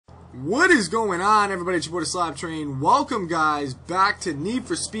What is going on, everybody? It's your boy the Slab Train. Welcome, guys, back to Need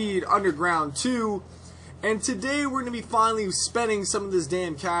for Speed Underground 2. And today we're going to be finally spending some of this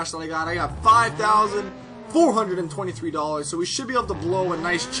damn cash that I got. I got $5,423, so we should be able to blow a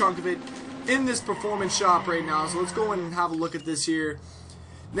nice chunk of it in this performance shop right now. So let's go in and have a look at this here.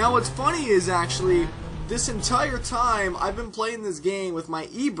 Now, what's funny is actually, this entire time I've been playing this game with my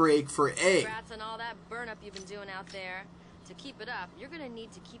e-brake for A. Congrats on all that burn up you've been doing out there. To keep it up, you're going to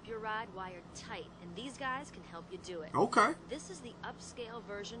need to keep your ride wired tight, and these guys can help you do it. Okay. This is the upscale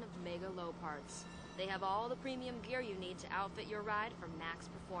version of Mega Low Parts. They have all the premium gear you need to outfit your ride for max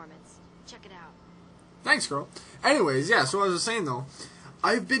performance. Check it out. Thanks, girl. Anyways, yeah, so as I was saying though,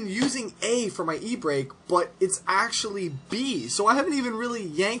 I've been using A for my e-brake, but it's actually B. So I haven't even really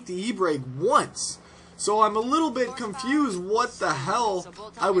yanked the e-brake once. So I'm a little bit confused what the hell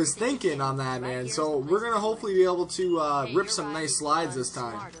I was thinking on that, man. So we're going to hopefully be able to rip some nice slides this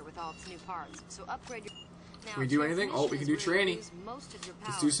time. Can we do anything? Oh, we can do tranny.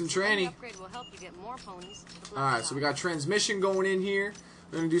 Let's do some tranny. Alright, so we got transmission going in here.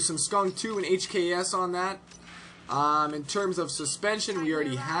 We're going to do some Skunk 2 and HKS on that. In terms of suspension, we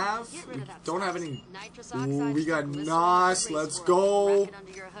already have. We don't have any. Ooh, we got NOS. Let's go.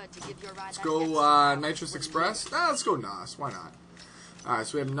 Let's go Nitrous Express. Let's go NOS. Why not? Alright,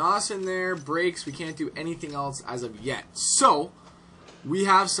 so we have NOS in there. Brakes. We can't do anything else as of yet. So, we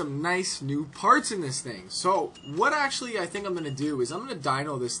have some nice new parts in this thing. So, what actually I think I'm going to do is I'm going to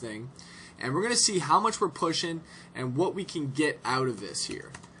dyno this thing. And we're going to see how much we're pushing and what we can get out of this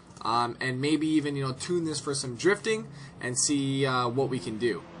here. And maybe even, tune this for some drifting and see what we can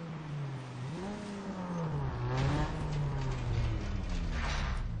do.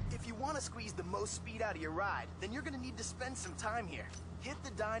 If you want to squeeze the most speed out of your ride, then you're going to need to spend some time here. Hit the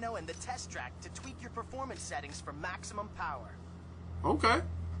dyno and the test track to tweak your performance settings for maximum power. Okay.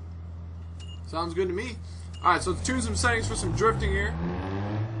 Sounds good to me. Alright, so let's tune some settings for some drifting here.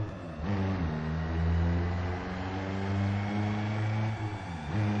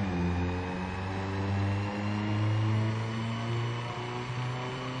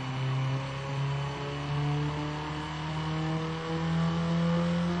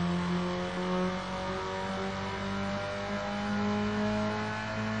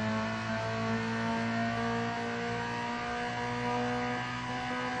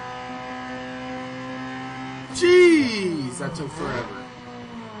 Jeez, that took forever.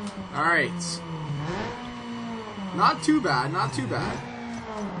 Alright. Not too bad, not too bad.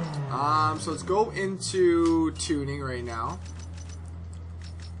 So let's go into tuning right now.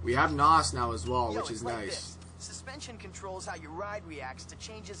 We have NOS now as well, which is nice. Suspension controls how your ride reacts to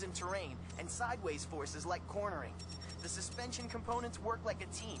changes in terrain and sideways forces like cornering. The suspension components work like a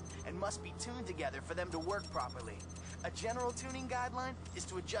team and must be tuned together for them to work properly. A general tuning guideline is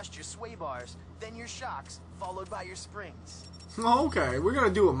to adjust your sway bars, then your shocks, followed by your springs. Okay, we're going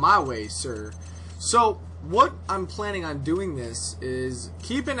to do it my way, sir. So, what I'm planning on doing this is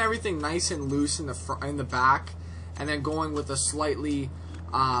keeping everything nice and loose in the front, in the back, and then going with a slightly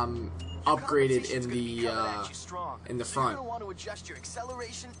upgraded in the front. You're going to want to adjust your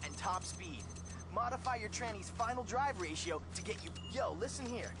acceleration and top speed. Modify your tranny's final drive ratio to get you... Yo, listen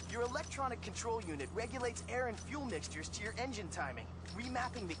here. Your electronic control unit regulates air and fuel mixtures to your engine timing.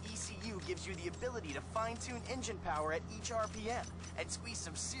 Remapping the ECU gives you the ability to fine-tune engine power at each RPM and squeeze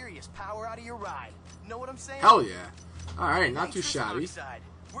some serious power out of your ride. Know what I'm saying? Hell yeah. Alright, not too shabby.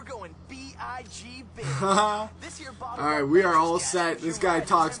 We're going B-I-G big. Alright, we are all set. This guy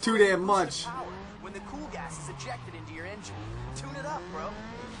talks too damn much. When the cool gas is ejected into your engine. Tune it up, bro.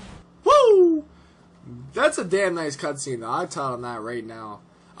 Woo! That's a damn nice cutscene, though. I'll tell him that right now.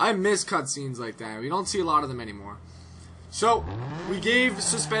 I miss cutscenes like that. We don't see a lot of them anymore. So, we gave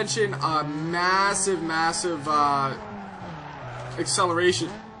suspension a massive, massive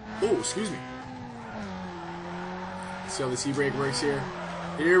acceleration. Oh, excuse me. See how this e-brake works here.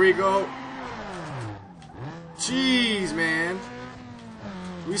 Here we go. Jeez, man.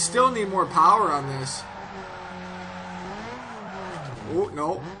 We still need more power on this. Oh,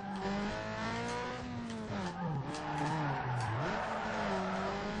 no.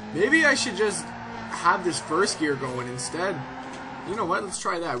 Maybe I should just have this first gear going instead. You know what? Let's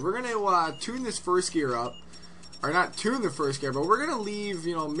try that. We're going to tune this first gear up. Or not tune the first gear, but we're going to leave,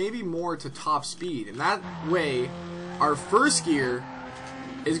 maybe more to top speed. And that way, our first gear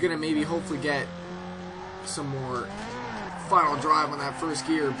is going to maybe hopefully get some more final drive on that first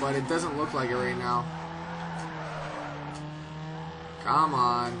gear. But it doesn't look like it right now. Come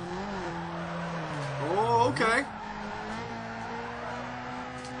on. Oh, okay.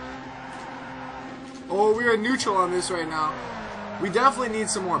 Oh, we are neutral on this right now. We definitely need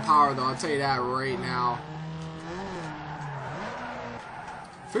some more power, though. I'll tell you that right now.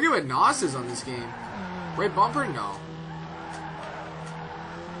 I forget what NOS is on this game. Right bumper? No.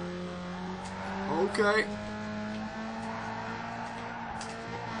 Okay.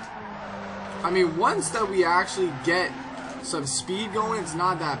 I mean, once that we actually get some speed going, it's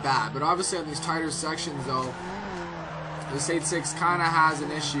not that bad. But obviously on these tighter sections, though, this 8.6 kind of has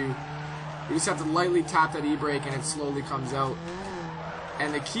an issue. You just have to lightly tap that e-brake and it slowly comes out.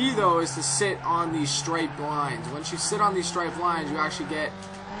 And the key, though, is to sit on these striped lines. Once you sit on these striped lines, you actually get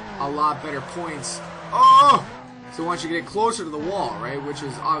a lot better points. Oh! So once you get closer to the wall, right, which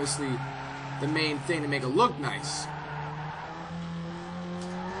is obviously the main thing to make it look nice.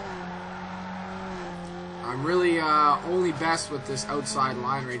 I'm really only best with this outside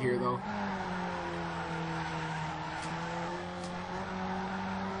line right here, though.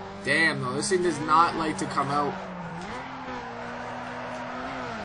 Damn, though, this thing does not like to come out.